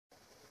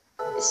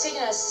It's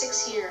taken us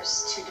 6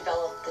 years to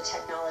develop the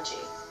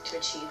technology to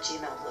achieve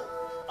Gmail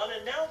Blue.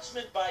 An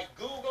announcement by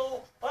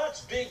Google, well,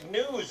 that's big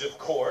news, of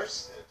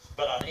course,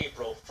 but on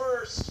April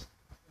 1st,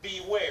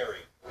 be wary.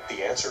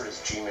 The answer is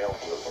Gmail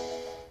Blue.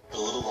 The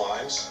little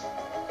lines,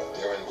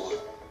 they're in blue.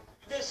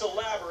 This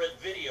elaborate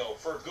video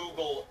for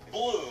Google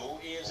Blue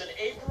is an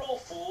April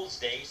Fool's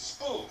Day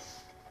spoof.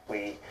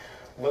 We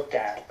looked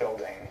at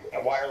building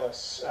a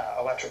wireless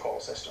electrical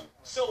system.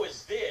 So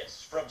is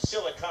this from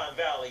Silicon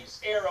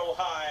Valley's Aero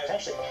Hive,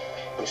 Essentially,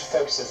 which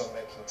focuses on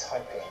making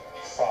typing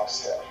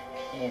faster,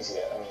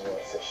 easier, and more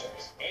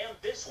efficient. and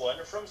this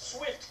one from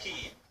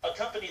SwiftKey, a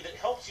company that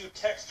helps you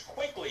text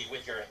quickly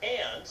with your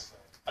hands,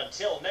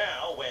 until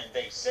now when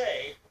they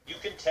say you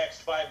can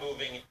text by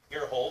moving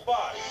your whole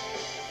body.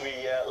 We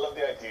love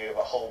the idea of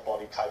a whole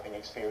body typing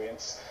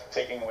experience,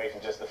 taking away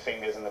from just the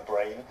fingers and the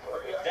brain.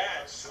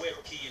 That's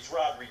SwiftKey's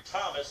Rodri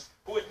Thomas,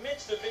 who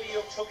admits the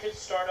video took his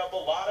startup a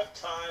lot of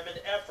time and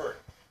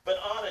effort. But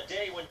on a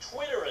day when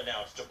Twitter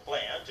announced a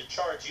plan to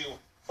charge you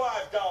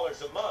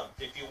 $5 a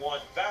month if you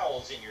want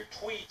vowels in your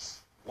tweets,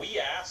 we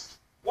asked,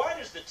 why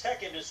does the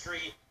tech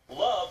industry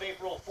love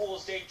April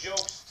Fool's Day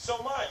jokes so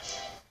much?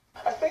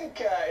 I think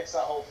it's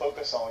that whole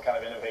focus on kind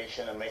of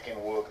innovation and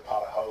making work a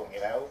part of home, you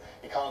know?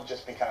 You can't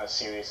just be kind of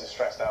serious and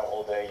stressed out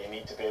all day. You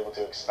need to be able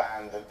to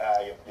expand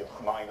your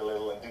mind a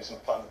little and do some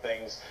fun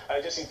things. And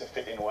it just seems to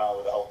fit in well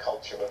with the whole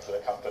culture of the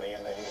company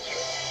and the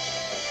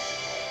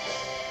industry.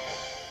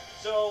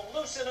 So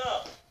loosen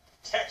up,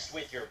 text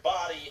with your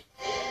body,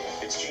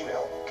 It's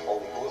Gmail,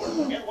 only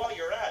blue. and while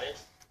you're at it,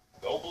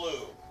 go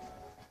blue.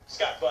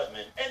 Scott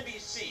Budman,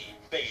 NBC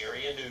Bay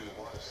Area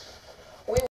News.